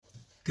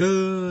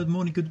Good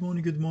morning, good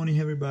morning, good morning,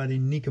 everybody.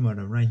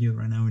 Camarda, right here,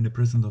 right now, in the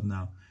present of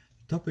now.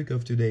 The topic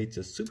of today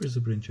is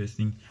super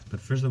interesting. But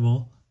first of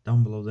all,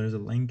 down below there's a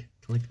link.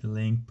 Click the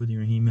link, put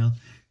your email.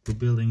 We're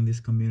building this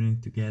community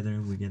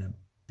together. We're gonna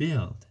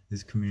build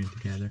this community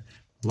together.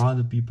 A lot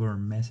of people are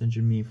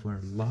messaging me for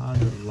a lot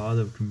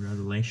of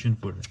congratulations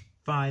for the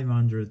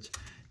 500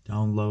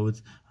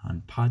 downloads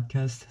on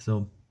podcast.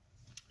 So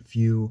if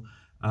you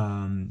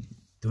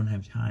don't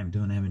have time,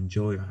 don't have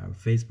enjoy our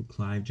Facebook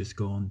Live, just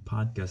go on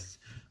podcasts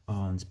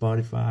on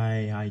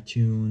Spotify,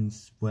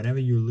 iTunes, whatever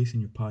you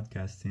listen your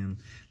podcast in.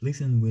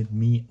 Listen with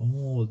me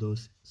all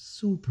those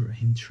super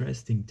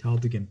interesting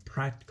topic and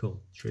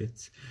practical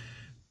tricks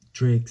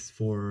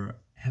for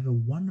have a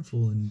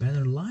wonderful and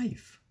better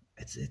life.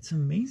 It's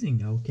amazing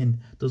how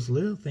can those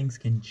little things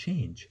can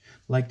change.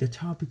 Like the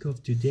topic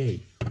of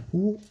today,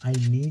 who I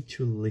need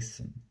to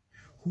listen.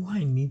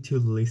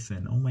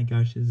 Oh my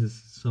gosh, this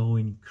is so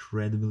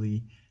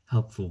incredibly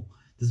helpful.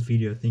 This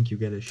video, I think you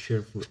gotta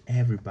share for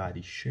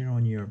everybody. Share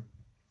on your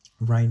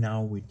right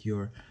now with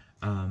your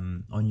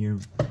on your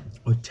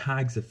or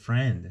tags a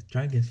friend.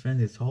 Tag a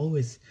friend is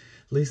always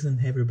listen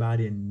to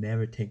everybody and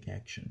never take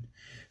action.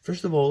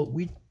 First of all,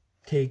 we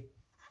take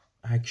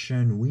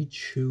action, we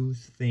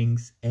choose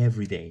things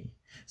every day.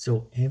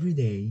 So every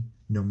day,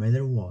 no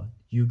matter what,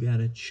 you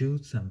gotta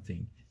choose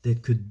something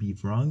that could be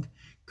wrong,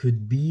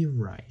 could be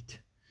right.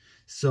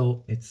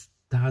 So it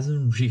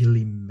doesn't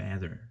really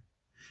matter.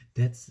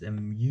 That's a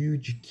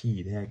huge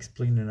key that I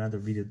explained in another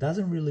video. It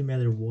doesn't really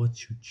matter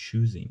what you're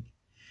choosing.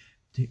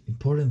 The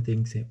important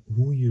thing is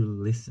who you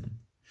listen.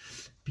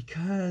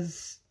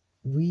 Because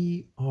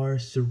we are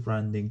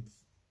surrounding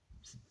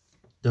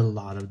a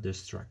lot of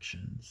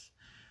distractions.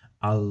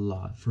 A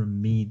lot from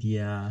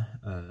media,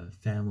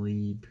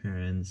 family,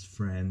 parents,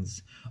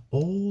 friends,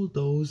 all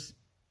those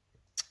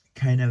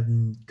kind of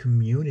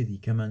community,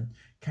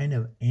 kind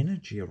of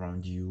energy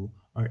around you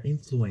are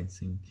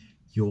influencing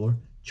your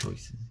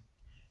choices.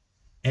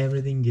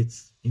 Everything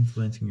gets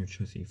influencing your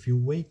choices. If you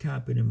wake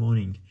up in the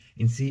morning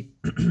and see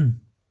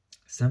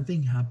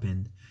something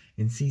happen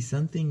and see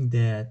something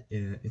that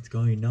it's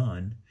going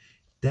on,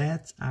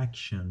 that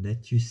action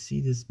that you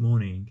see this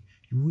morning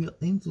will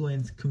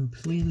influence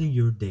completely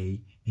your day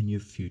and your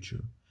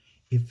future.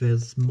 If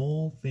there's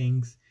small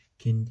things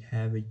can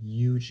have a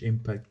huge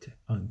impact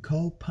on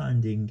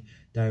compounding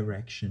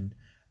direction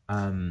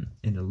in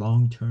the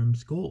long-term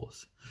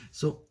goals.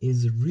 So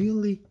it's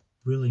really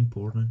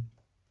important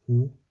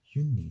who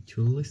you need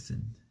to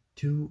listen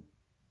to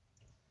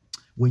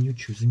when you're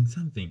choosing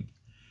something.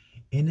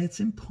 And it's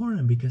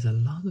important because a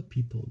lot of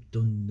people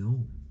don't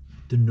know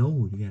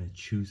who you gotta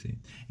choose it.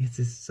 It's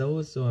just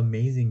so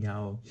amazing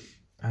how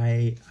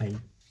I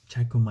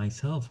check on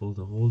myself.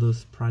 All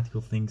those practical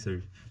things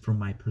are from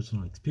my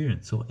personal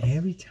experience. So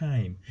every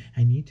time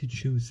I need to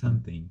choose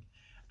something,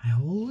 I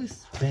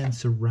always been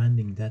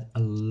surrounding that a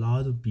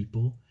lot of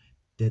people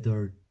that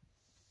are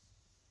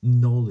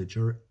knowledge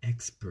or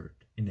expert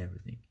in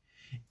everything.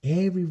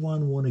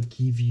 Everyone want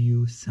to give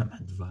you some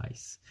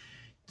advice.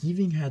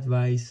 Giving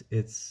advice,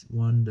 it's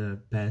one of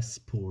the best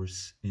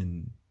sports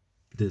in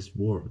this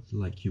world,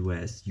 like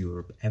US,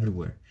 Europe,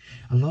 everywhere.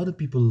 A lot of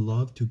people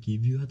love to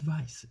give you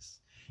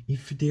advices.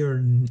 If they're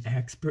an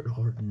expert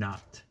or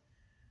not,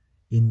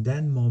 in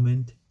that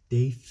moment,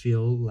 they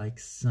feel like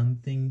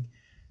something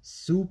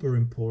super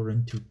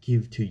important to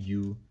give to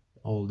you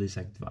all this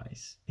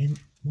advice. And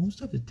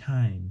most of the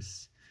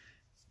times,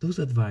 those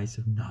advice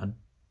are not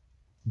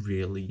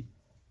really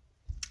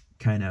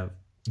kind of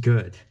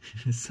good.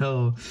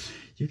 So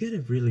you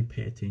gotta really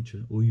pay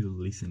attention who you're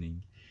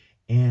listening.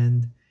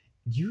 And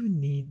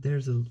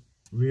there's a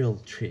real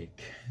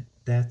trick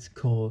that's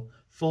called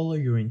follow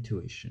your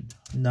intuition.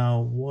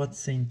 Now,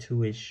 what's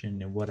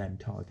intuition and what I'm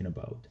talking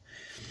about?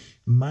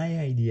 My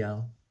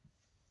idea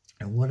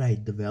and what I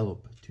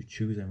develop to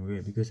choose and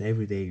read, because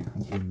every day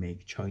we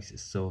make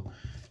choices. So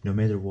no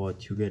matter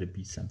what, you gotta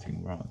be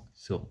something wrong.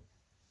 So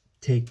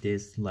take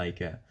this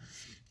like a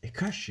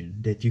caution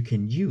that you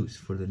can use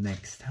for the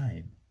next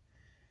time.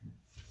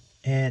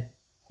 And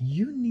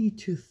you need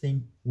to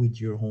think with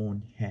your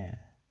own head,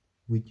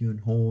 with your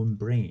own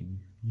brain.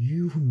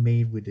 You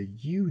made with a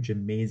huge,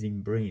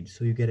 amazing brain.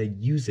 So you gotta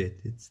use it.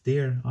 It's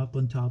there up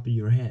on top of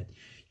your head.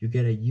 You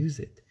gotta use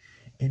it.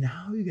 And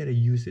how you gotta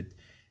use it?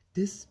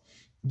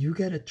 You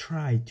gotta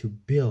try to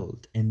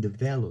build and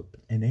develop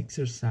and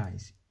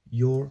exercise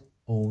your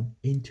own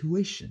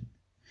intuition.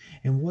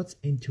 And what's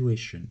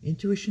intuition?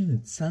 Intuition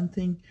is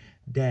something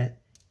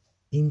that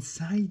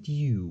inside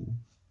you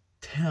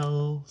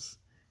tells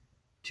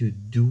to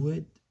do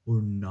it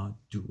or not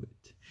do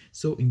it.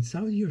 So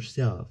inside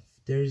yourself,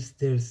 there's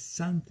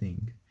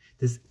something,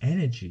 this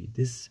energy,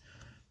 this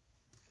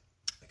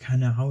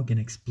kind of, how I can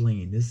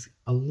explain this,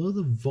 a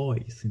little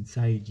voice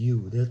inside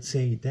you that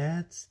say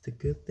that's the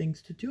good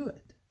things to do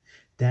it.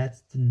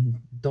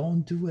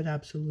 Don't do it,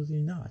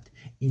 absolutely not.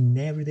 In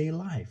everyday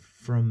life,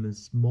 from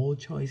small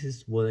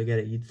choices, what I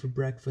gotta eat for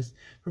breakfast,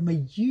 from a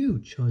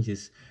huge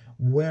choices,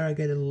 where I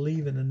gotta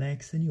live in the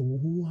next 10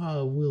 years, who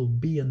I will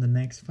be in the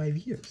next 5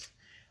 years.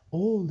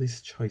 all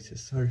these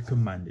choices are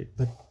commanded,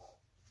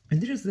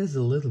 and there's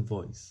a little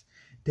voice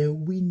that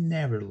we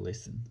never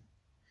listen.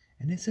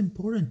 And it's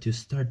important to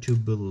start to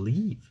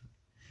believe,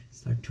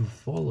 start to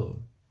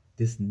follow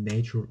this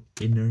nature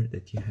inner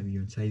that you have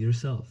you inside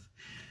yourself.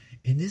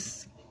 And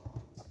this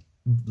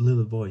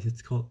little voice,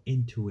 it's called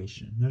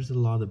intuition. There's a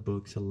lot of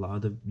books, a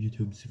lot of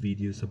YouTube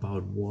videos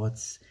about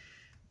what's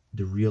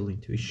the real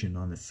intuition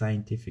on a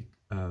scientific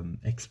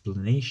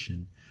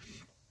explanation.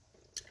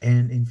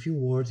 And in few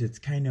words, it's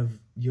kind of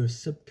your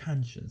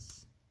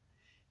subconscious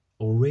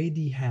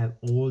already have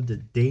all the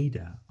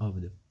data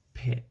of the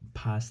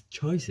past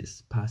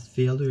choices, past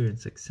failure and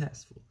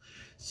successful.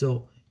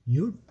 So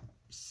your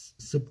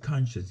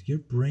subconscious, your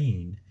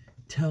brain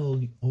tell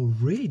you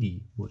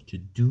already what to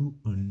do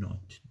or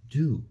not to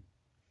do.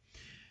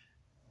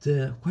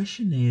 The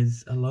question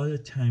is, a lot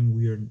of time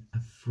we are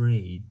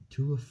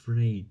too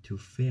afraid to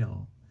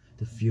fail,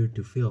 the fear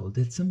to fail.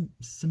 That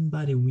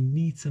somebody, we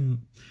need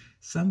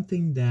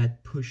something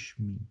that push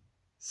me,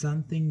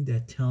 something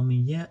that tell me,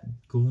 yeah,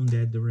 go in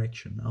that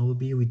direction. I will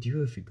be with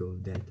you if you go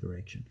in that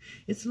direction.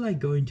 It's like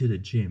going to the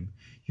gym.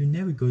 You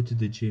never go to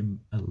the gym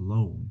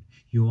alone.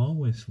 You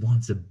always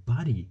want a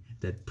buddy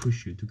that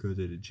push you to go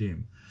to the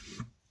gym.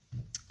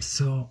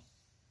 So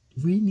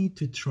we need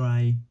to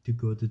try to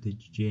go to the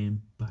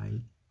gym by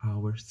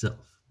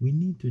ourselves. We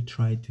need to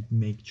try to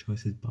make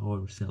choices by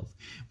ourselves.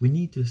 We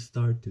need to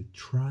start to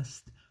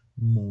trust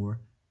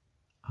more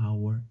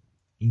our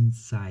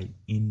inside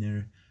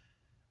inner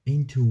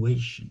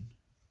intuition.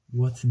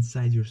 What's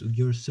inside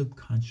your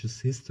subconscious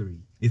history,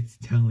 it's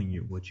telling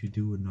you what you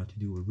do or not to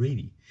do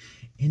already.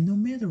 And no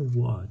matter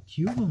what,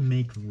 you will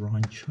make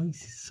wrong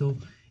choices. So it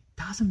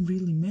doesn't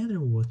really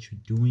matter what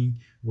you're doing,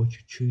 what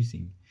you're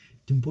choosing.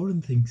 The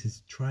important thing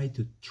is try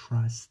to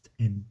trust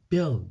and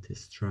build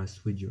this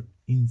trust with your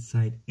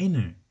inside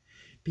inner,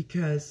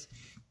 because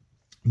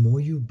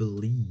more you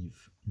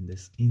believe in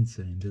this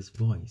inside, in this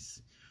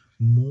voice,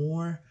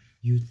 more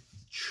you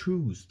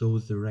choose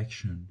those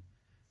directions,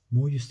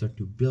 more you start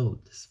to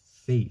build this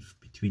faith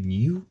between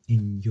you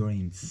and your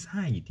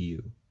inside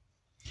you.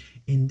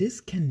 And this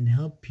can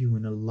help you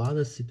in a lot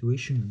of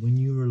situations when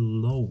you're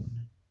alone.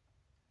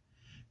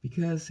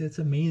 Because it's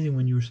amazing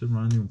when you're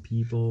surrounded with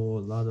people,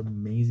 a lot of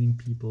amazing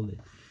people that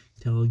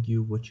tell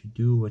you what you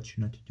do, what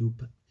you're not to do.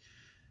 But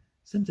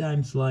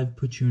sometimes life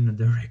puts you in a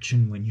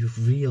direction when you're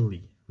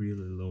really,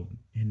 really alone.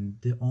 And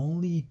the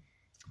only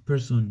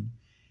person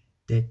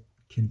that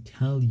can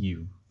tell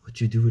you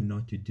what you do and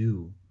not to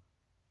do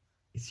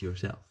is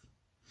yourself.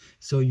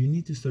 So you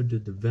need to start to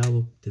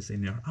develop this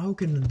inner. How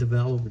can you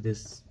develop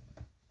this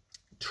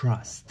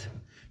trust?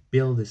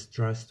 Build this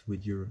trust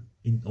with your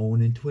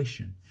own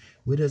intuition,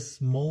 with a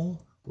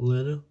small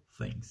little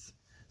things.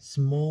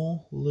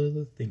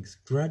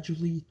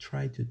 Gradually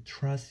try to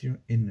trust your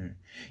inner.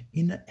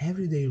 In an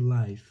everyday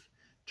life,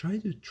 try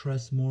to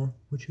trust more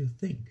what you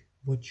think,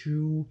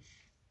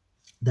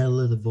 that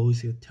little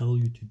voice will tell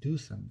you to do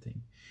something.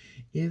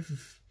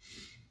 If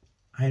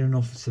I don't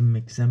know, for some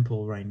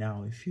example right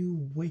now, if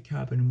you wake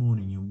up in the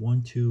morning and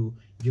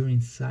your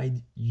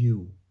inside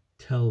you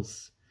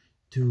tells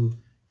to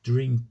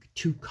drink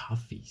 2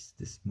 coffees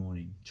this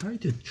morning, try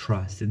to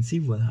trust and see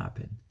what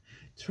happens.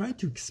 Try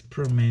to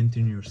experiment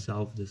in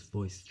yourself this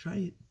voice.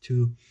 Try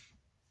to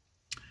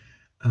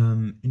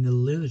in a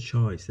little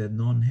choice that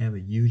don't have a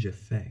huge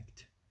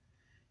effect,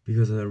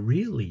 because they're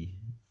really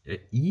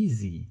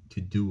easy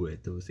to do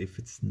it, if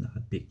it's not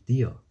a big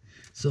deal.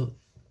 So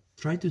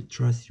try to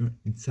trust your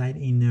inside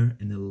inner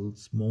and the little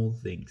small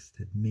things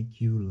that make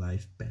your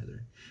life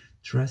better.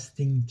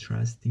 Trusting,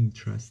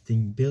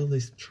 build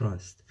this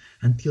trust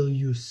until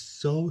you're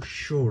so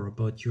sure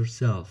about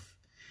yourself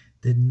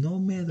that no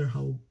matter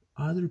how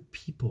other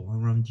people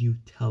around you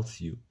tells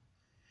you,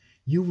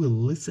 you will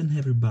listen to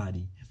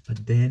everybody,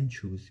 but then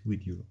choose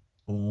with your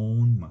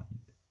own mind.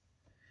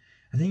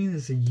 I think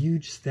it's a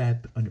huge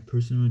step on the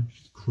personal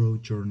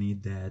growth journey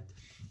that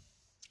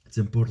it's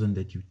important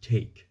that you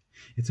take.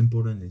 It's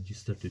important that you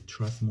start to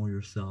trust more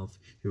yourself,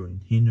 your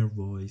inner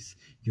voice,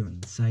 your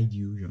inside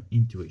you, your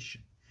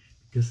intuition.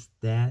 Because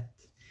that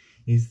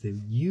is the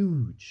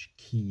huge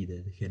key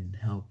that can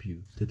help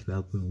you to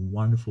develop a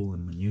wonderful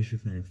and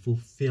magnificent and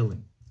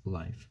fulfilling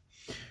life.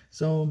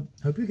 So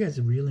I hope you guys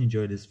really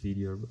enjoyed this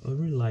video.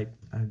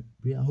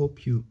 I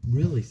hope you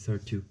really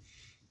start to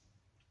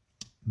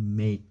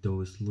make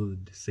those little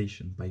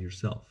decisions by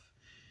yourself,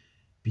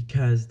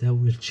 because that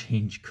will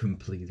change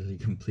completely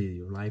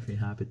your life. It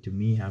happened to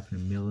me, happened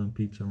to a million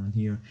people around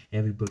here.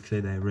 Every book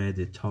that I read,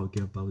 they're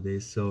talking about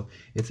this. So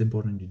it's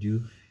important to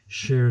do.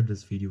 Share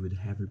this video with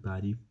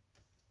everybody,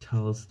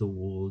 tell us the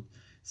world,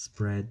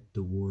 spread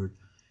the word,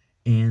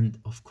 and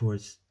of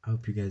course I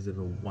hope you guys have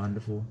a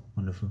wonderful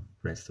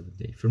rest of the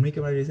day. From me,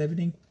 Camarda is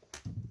everything.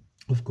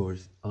 Of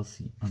course, I'll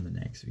see you on the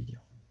next video.